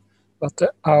dan, wat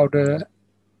de oude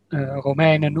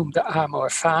Romeinen noemden amor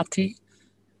fati,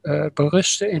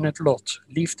 berusten in het lot.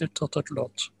 Liefde tot het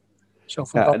lot. Zo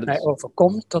van wat mij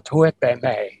overkomt, dat hoort bij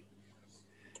mij.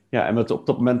 Ja, en op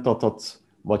dat moment dat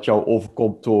wat jou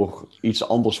overkomt door iets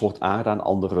anders wordt aangedaan,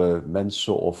 andere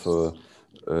mensen of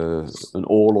een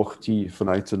oorlog die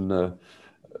vanuit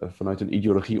een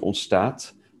ideologie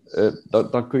ontstaat,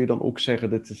 dan kun je dan ook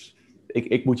zeggen,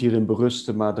 ik moet hierin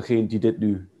berusten, maar degene die dit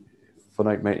nu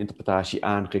vanuit mijn interpretatie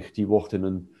aanricht, die wordt in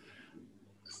een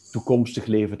toekomstig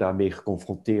leven daarmee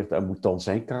geconfronteerd en moet dan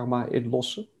zijn karma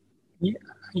inlossen?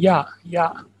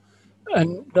 Ja.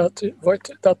 En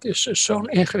dat is dus zo'n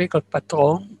ingewikkeld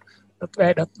patroon, dat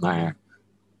wij dat maar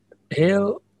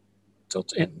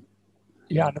dat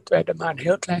wij er maar een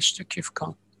heel klein stukje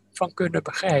van kunnen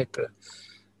begrijpen.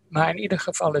 Maar in ieder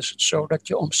geval is het zo dat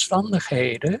je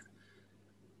omstandigheden,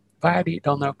 waar die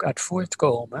dan ook uit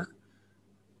voortkomen,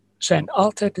 zijn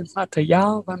altijd het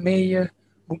materiaal waarmee je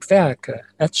moet werken.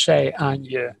 Het zij aan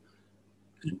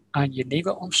je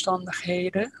nieuwe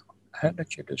omstandigheden,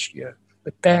 dat je dus je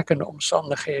beperkende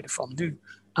omstandigheden van nu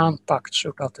aanpakt,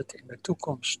 zodat het in de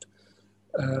toekomst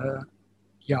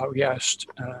jou juist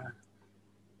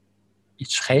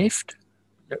iets geeft,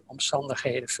 de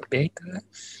omstandigheden verbeteren.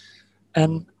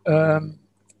 En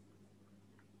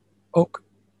ook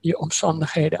je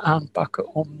omstandigheden aanpakken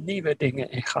om nieuwe dingen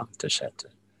in gang te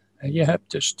zetten. Je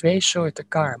hebt dus 2 soorten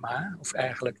karma, of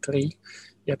eigenlijk 3.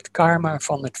 Je hebt karma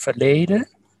van het verleden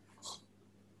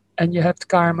en je hebt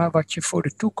karma wat je voor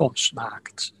de toekomst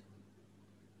maakt.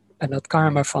 En dat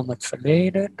karma van het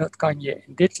verleden, dat kan je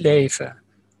in dit leven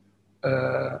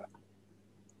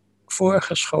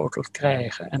voorgeschoteld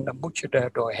krijgen en dan moet je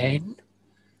er doorheen.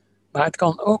 Maar het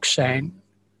kan ook zijn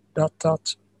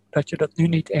dat je dat nu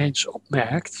niet eens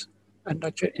opmerkt en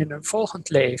dat je in een volgend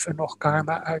leven nog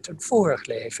karma uit een vorig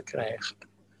leven krijgt.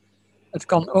 Het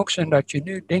kan ook zijn dat je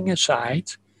nu dingen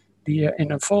zaait die je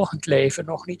in een volgend leven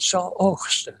nog niet zal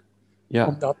oogsten. Ja.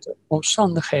 Omdat de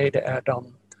omstandigheden er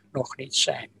dan nog niet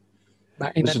zijn.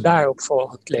 Maar in een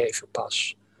daaropvolgend leven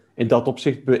pas. In dat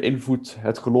opzicht beïnvloedt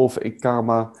het geloven in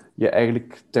karma je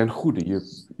eigenlijk ten goede.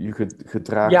 Je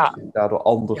gedraagt je daardoor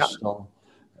anders dan...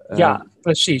 Ja,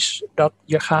 precies.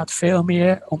 Je gaat veel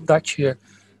meer omdat je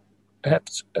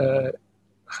hebt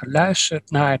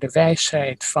geluisterd naar de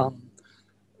wijsheid van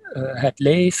het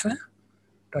leven.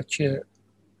 Dat je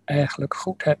eigenlijk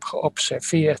goed hebt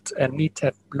geobserveerd en niet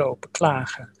hebt lopen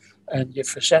klagen. En je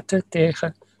verzetten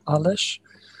tegen alles.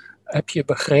 Heb je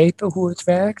begrepen hoe het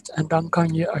werkt? En dan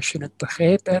kan je, als je het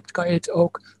begrepen hebt, kan je het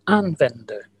ook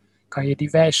aanwenden. Kan je die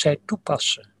wijsheid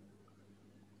toepassen.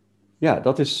 Ja,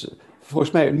 dat is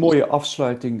volgens mij een mooie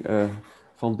afsluiting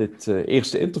van dit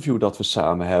eerste interview dat we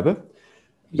samen hebben.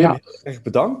 Wim, heel erg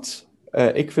bedankt.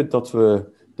 Ik vind dat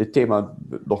we dit thema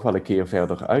nog wel een keer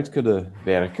verder uit kunnen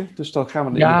werken. Dus dan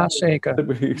gaan we zeker.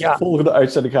 De volgende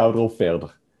uitzending gaan we erop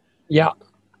verder. Ja,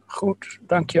 goed.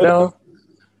 Dankjewel.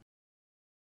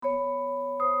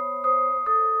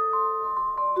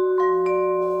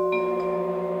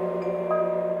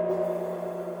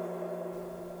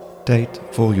 Tijd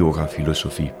voor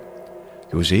yoga-filosofie.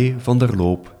 José van der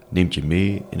Loop neemt je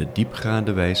mee in de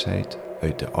diepgaande wijsheid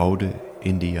uit de oude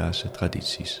Indiase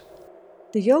tradities.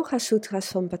 De Yoga Sutra's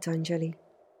van Patanjali.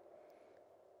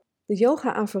 De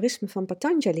yoga-aforismen van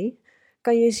Patanjali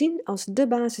kan je zien als de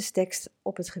basistekst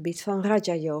op het gebied van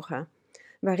Raja Yoga,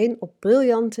 waarin op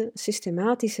briljante,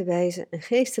 systematische wijze een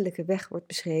geestelijke weg wordt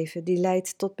beschreven die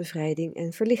leidt tot bevrijding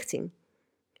en verlichting.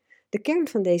 De kern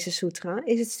van deze sutra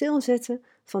is het stilzetten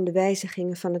van de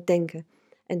wijzigingen van het denken,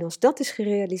 en als dat is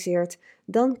gerealiseerd,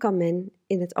 dan kan men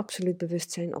in het absoluut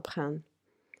bewustzijn opgaan.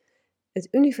 Het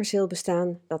universeel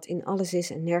bestaan dat in alles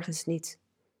is en nergens niet.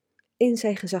 In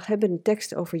zijn gezaghebbende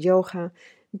tekst over yoga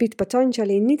biedt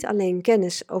Patanjali niet alleen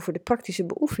kennis over de praktische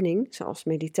beoefening, zoals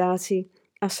meditatie,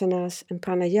 asana's en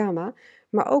pranayama,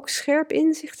 maar ook scherp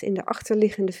inzicht in de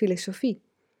achterliggende filosofie.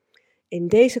 In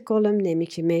deze column neem ik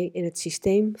je mee in het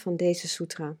systeem van deze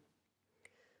sutra.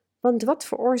 Want wat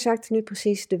veroorzaakt nu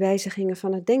precies de wijzigingen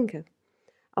van het denken?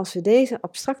 Als we deze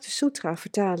abstracte sutra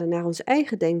vertalen naar ons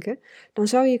eigen denken, dan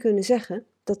zou je kunnen zeggen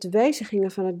dat de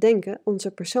wijzigingen van het denken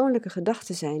onze persoonlijke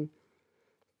gedachten zijn.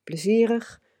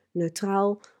 Plezierig,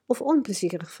 neutraal of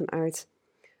onplezierig van aard.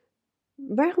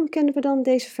 Waarom kennen we dan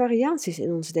deze variaties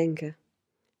in ons denken?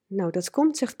 Nou, dat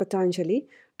komt, zegt Patanjali,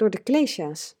 door de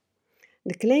klesha's.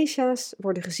 De klesha's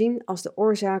worden gezien als de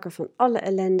oorzaken van alle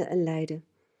ellende en lijden.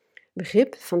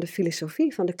 Begrip van de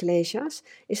filosofie van de klesha's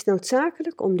is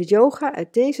noodzakelijk om de yoga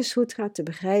uit deze sutra te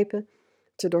begrijpen,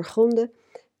 te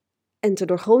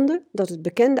doorgronden dat het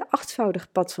bekende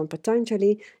achtvoudig pad van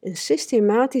Patanjali een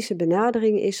systematische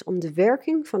benadering is om de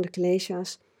werking van de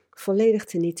klesha's volledig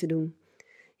teniet te doen.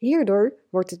 Hierdoor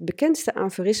wordt het bekendste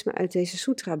aforisme uit deze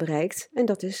sutra bereikt en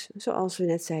dat is, zoals we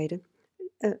net zeiden,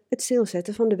 het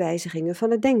stilzetten van de wijzigingen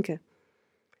van het denken.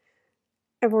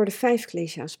 Er worden 5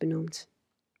 klesha's benoemd.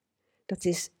 Dat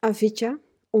is avidya,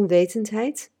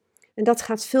 onwetendheid. En dat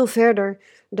gaat veel verder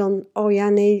dan,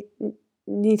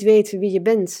 niet weten wie je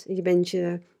bent. Je bent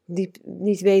je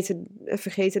niet weten,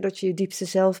 vergeten dat je je diepste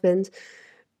zelf bent.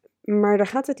 Maar daar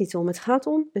gaat het niet om. Het gaat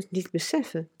om het niet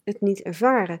beseffen, het niet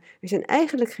ervaren. Er zijn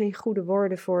eigenlijk geen goede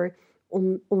woorden voor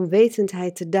om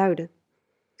onwetendheid te duiden.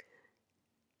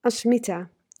 Asmita,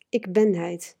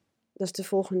 ik-benheid. Dat is de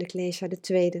volgende klesha, de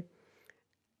tweede.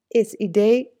 Het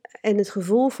idee en het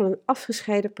gevoel van een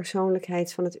afgescheiden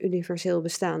persoonlijkheid van het universeel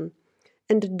bestaan.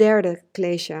 En de derde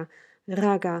klesha,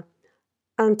 raga,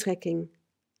 aantrekking,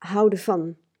 houden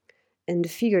van. En de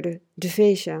vierde,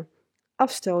 dvesha,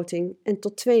 afstoting en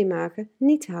tot twee maken,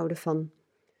 niet houden van.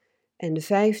 En de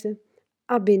vijfde,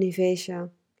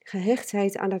 abhinivesha,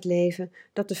 gehechtheid aan het leven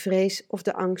dat de vrees of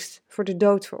de angst voor de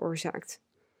dood veroorzaakt.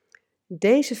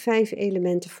 Deze 5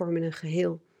 elementen vormen een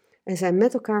geheel en zijn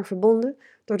met elkaar verbonden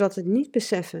doordat het niet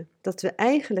beseffen dat we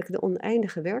eigenlijk de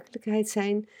oneindige werkelijkheid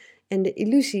zijn en de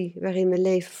illusie waarin we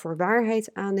leven voor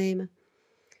waarheid aannemen.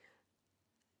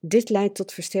 Dit leidt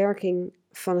tot versterking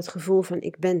van het gevoel van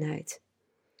ik-benheid.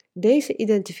 Deze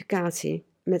identificatie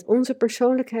met onze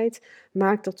persoonlijkheid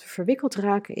maakt dat we verwikkeld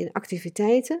raken in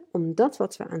activiteiten om dat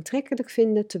wat we aantrekkelijk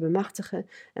vinden te bemachtigen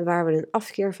en waar we een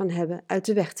afkeer van hebben uit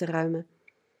de weg te ruimen.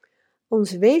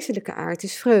 Onze wezenlijke aard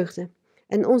is vreugde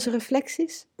en onze reflex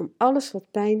is om alles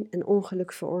wat pijn en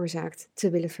ongeluk veroorzaakt te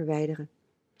willen verwijderen.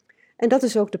 En dat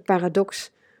is ook de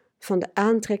paradox van de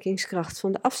aantrekkingskracht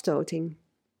van de afstoting.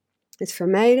 Het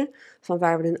vermijden van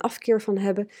waar we een afkeer van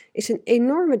hebben is een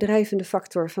enorme drijvende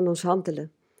factor van ons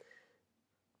handelen.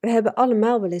 We hebben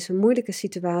allemaal wel eens een moeilijke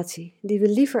situatie die we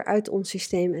liever uit ons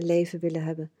systeem en leven willen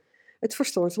hebben. Het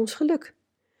verstoort ons geluk.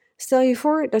 Stel je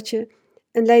voor dat je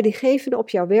een leidinggevende op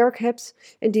jouw werk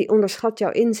hebt en die onderschat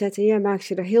jouw inzet en jij maakt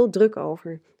je er heel druk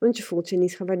over, want je voelt je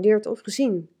niet gewaardeerd of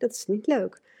gezien. Dat is niet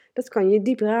leuk. Dat kan je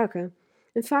diep raken.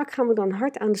 En vaak gaan we dan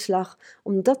hard aan de slag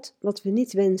om dat wat we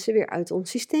niet wensen weer uit ons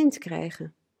systeem te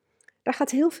krijgen. Daar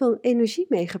gaat heel veel energie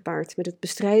mee gepaard met het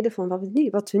bestrijden van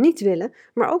wat we niet willen,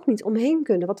 maar ook niet omheen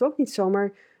kunnen, wat we ook niet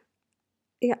zomaar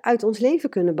uit ons leven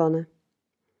kunnen bannen.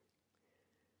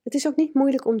 Het is ook niet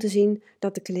moeilijk om te zien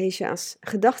dat de klesha's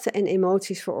gedachten en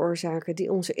emoties veroorzaken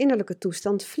die onze innerlijke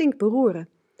toestand flink beroeren.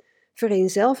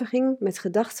 Vereenzelviging met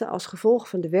gedachten als gevolg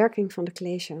van de werking van de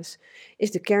klesha's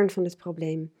is de kern van het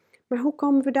probleem. Maar hoe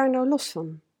komen we daar nou los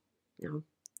van? Nou,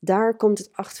 daar komt het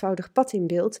achtvoudig pad in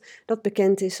beeld dat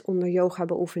bekend is onder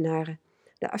yoga-beoefenaren.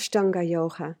 De Ashtanga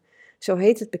Yoga, zo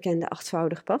heet het bekende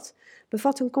achtvoudig pad,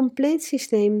 bevat een compleet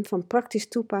systeem van praktisch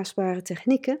toepasbare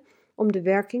technieken om de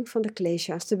werking van de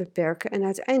klesha's te beperken en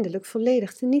uiteindelijk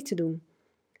volledig teniet te doen.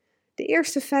 De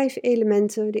eerste 5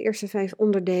 elementen, de eerste 5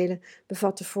 onderdelen,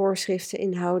 bevatten voorschriften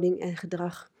in houding en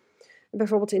gedrag.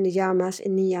 Bijvoorbeeld in de yama's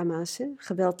en niyama's.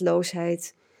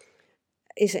 Geweldloosheid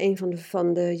is een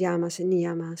van de yama's en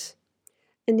niyama's.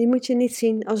 En die moet je niet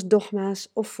zien als dogma's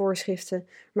of voorschriften,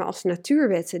 maar als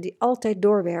natuurwetten die altijd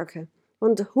doorwerken.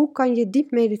 Want hoe kan je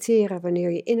diep mediteren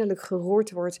wanneer je innerlijk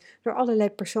geroerd wordt door allerlei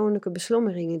persoonlijke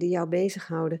beslommeringen die jou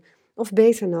bezighouden? Of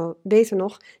beter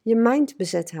nog, je mind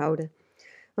bezet houden.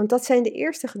 Want dat zijn de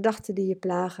eerste gedachten die je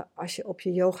plagen als je op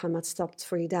je yogamat stapt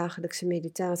voor je dagelijkse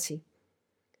meditatie.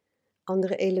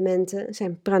 Andere elementen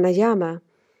zijn pranayama,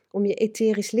 om je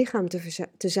etherisch lichaam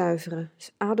te zuiveren,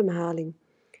 dus ademhaling.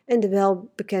 En de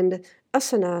welbekende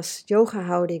asana's,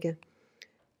 yoga-houdingen.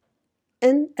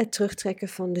 En het terugtrekken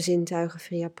van de zintuigen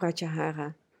via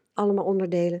pratyahara. Allemaal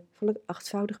onderdelen van het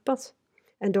achtvoudig pad.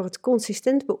 En door het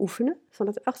consistent beoefenen van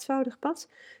het achtvoudig pad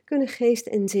kunnen geest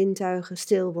en zintuigen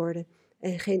stil worden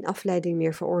en geen afleiding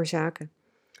meer veroorzaken.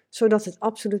 Zodat het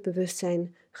absoluut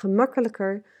bewustzijn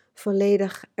gemakkelijker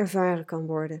volledig ervaren kan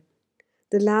worden.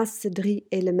 De laatste 3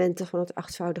 elementen van het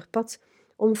achtvoudig pad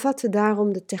omvatten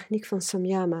daarom de techniek van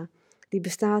samyama, die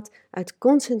bestaat uit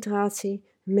concentratie,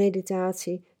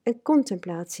 meditatie en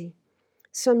contemplatie.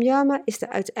 Samyama is de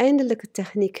uiteindelijke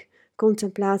techniek,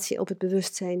 contemplatie op het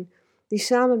bewustzijn, die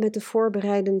samen met de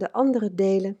voorbereidende andere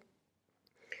delen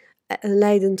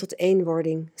leiden tot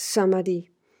eenwording, samadhi.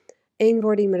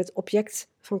 Eenwording met het object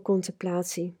van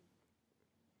contemplatie.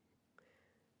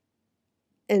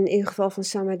 En in geval van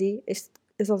samadhi is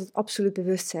dat het absoluut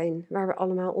bewustzijn, waar we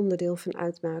allemaal onderdeel van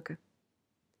uitmaken.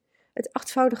 Het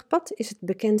achtvoudig pad is het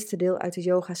bekendste deel uit de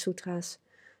Yoga Sutra's.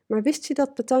 Maar wist je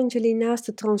dat Patanjali naast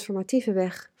de transformatieve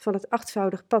weg van het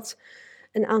achtvoudig pad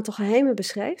een aantal geheimen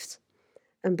beschrijft?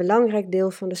 Een belangrijk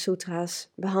deel van de sutra's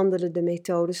behandelen de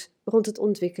methodes rond het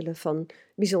ontwikkelen van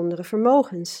bijzondere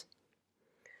vermogens.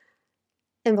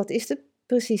 En wat is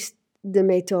precies de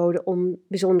methode om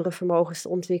bijzondere vermogens te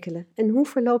ontwikkelen? En hoe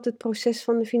verloopt het proces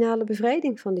van de finale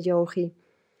bevrijding van de yogi?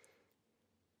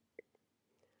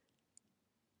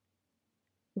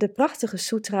 De prachtige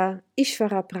sutra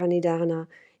Ishvara Pranidhana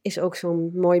is ook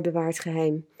zo'n mooi bewaard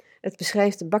geheim. Het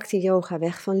beschrijft de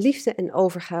bhakti-yoga-weg van liefde en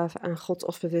overgave aan God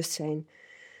of bewustzijn.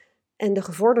 En de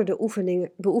gevorderde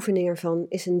beoefening ervan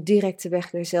is een directe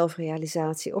weg naar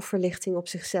zelfrealisatie of verlichting op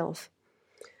zichzelf.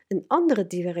 Een andere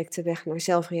directe weg naar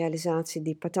zelfrealisatie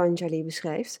die Patanjali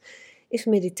beschrijft, is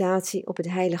meditatie op het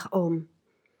heilige Om.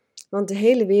 Want de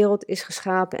hele wereld is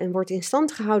geschapen en wordt in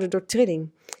stand gehouden door trilling.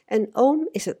 En Om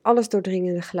is het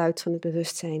allesdoordringende geluid van het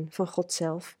bewustzijn, van God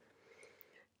zelf.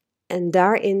 En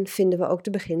daarin vinden we ook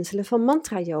de beginselen van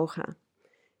mantra-yoga.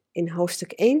 In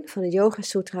hoofdstuk 1 van de Yoga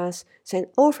Sutra's zijn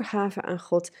overgave aan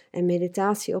God en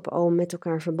meditatie op Om met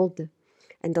elkaar verbonden.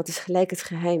 En dat is gelijk het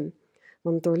geheim.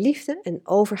 Want door liefde en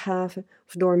overgave,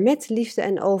 of door met liefde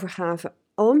en overgave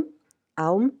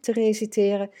Aum te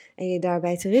reciteren en je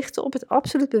daarbij te richten op het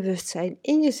absoluut bewustzijn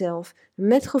in jezelf,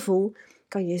 met gevoel,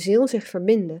 kan je ziel zich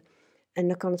verbinden. En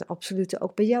dan kan het absolute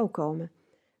ook bij jou komen.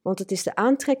 Want het is de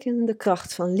aantrekkende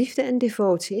kracht van liefde en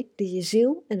devotie die je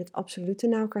ziel en het absolute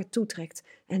naar elkaar toetrekt.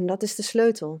 En dat is de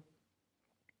sleutel.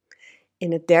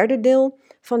 In het 3e deel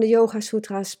van de Yoga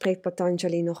Sutra's spreekt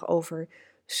Patanjali nog over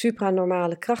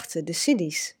supranormale krachten, de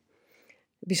siddhis.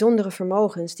 Bijzondere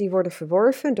vermogens die worden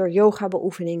verworven door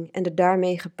yoga-beoefening en de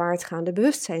daarmee gepaardgaande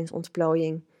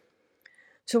bewustzijnsontplooiing.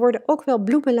 Ze worden ook wel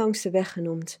bloemen langs de weg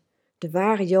genoemd. De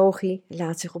ware yogi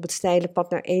laat zich op het steile pad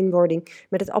naar eenwording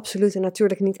met het absolute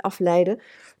natuurlijk niet afleiden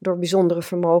door bijzondere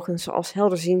vermogens zoals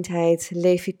helderziendheid,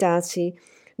 levitatie,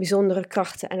 bijzondere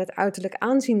krachten en het uiterlijk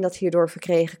aanzien dat hierdoor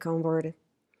verkregen kan worden.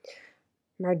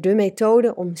 Maar de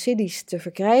methode om siddhis te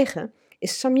verkrijgen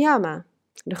is samyama,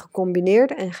 de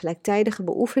gecombineerde en gelijktijdige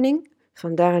beoefening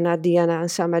van dharana, dhyana en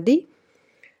samadhi.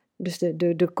 Dus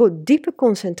de diepe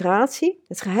concentratie.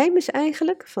 Het geheim is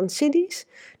eigenlijk van siddhis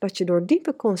dat je door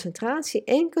diepe concentratie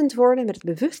één kunt worden met het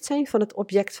bewustzijn van het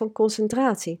object van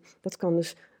concentratie. Dat kan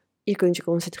dus, je kunt je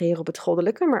concentreren op het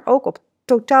goddelijke, maar ook op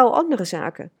totaal andere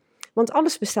zaken. Want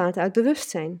alles bestaat uit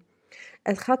bewustzijn.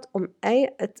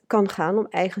 Het kan gaan om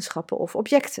eigenschappen of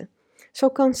objecten. Zo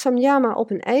kan samyama op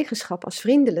een eigenschap als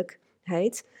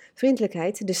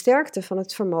vriendelijkheid de sterkte van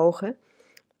het vermogen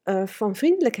van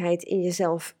vriendelijkheid in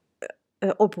jezelf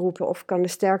oproepen, of kan de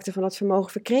sterkte van het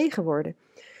vermogen verkregen worden.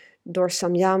 Door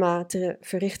samyama te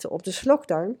verrichten op de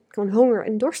slokdarm kan honger-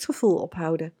 en dorstgevoel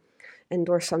ophouden. En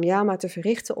door samyama te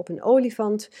verrichten op een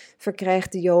olifant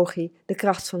verkrijgt de yogi de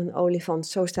kracht van een olifant.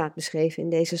 Zo staat beschreven in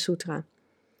deze sutra.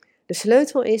 De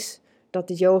sleutel is dat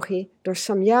de yogi door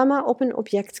samyama op een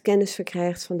object kennis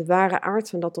verkrijgt van de ware aard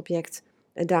van dat object.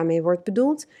 En daarmee wordt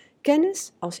bedoeld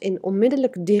kennis als in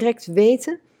onmiddellijk direct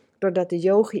weten, doordat de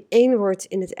yogi één wordt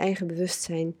in het eigen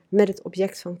bewustzijn met het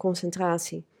object van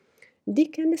concentratie. Die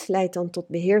kennis leidt dan tot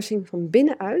beheersing van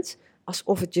binnenuit,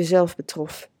 alsof het jezelf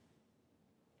betrof.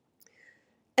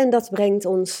 En dat brengt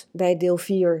ons bij deel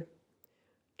 4,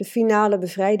 de finale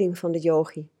bevrijding van de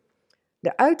yogi.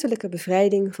 De uiterlijke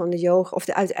bevrijding van de yogi, of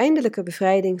de uiteindelijke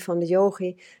bevrijding van de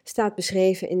yogi, staat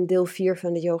beschreven in deel 4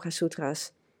 van de Yoga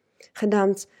Sutra's,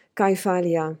 genaamd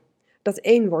Kaivalya, dat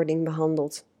eenwording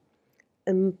behandelt.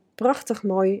 Een prachtig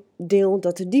mooi deel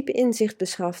dat de diepe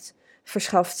inzicht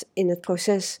verschaft in het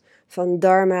proces van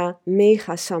Dharma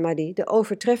Mega Samadhi, de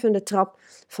overtreffende trap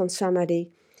van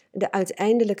Samadhi, de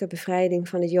uiteindelijke bevrijding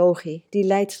van de yogi, die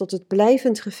leidt tot het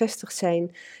blijvend gevestigd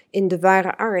zijn in de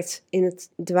ware aard,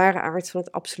 de ware aard van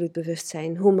het absoluut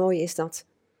bewustzijn. Hoe mooi is dat?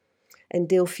 En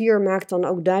deel 4 maakt dan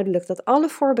ook duidelijk dat alle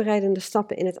voorbereidende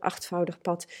stappen in het 8voudig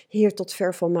pad hier tot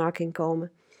vervolmaking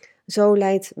komen. Zo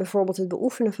leidt bijvoorbeeld het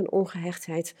beoefenen van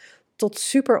ongehechtheid tot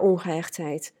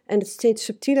superongehechtheid en het steeds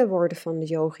subtieler worden van de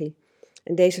yogi.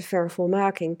 En deze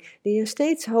vervolmaking, die een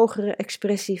steeds hogere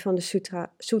expressie van de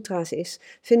sutra's is,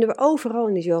 vinden we overal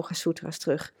in de Yoga Sutra's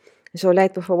terug. Zo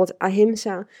leidt bijvoorbeeld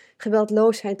ahimsa,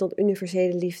 geweldloosheid, tot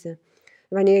universele liefde,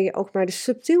 wanneer je ook maar de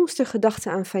subtielste gedachte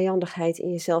aan vijandigheid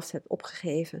in jezelf hebt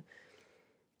opgegeven.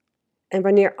 En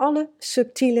wanneer alle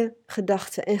subtiele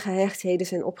gedachten en gehechtheden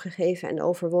zijn opgegeven en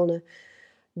overwonnen,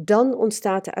 dan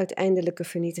ontstaat de uiteindelijke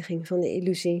vernietiging van de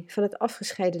illusie van het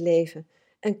afgescheiden leven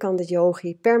en kan de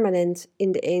yogi permanent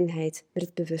in de eenheid met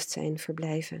het bewustzijn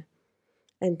verblijven.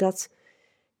 En dat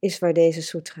is waar deze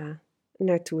sutra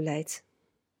naartoe leidt.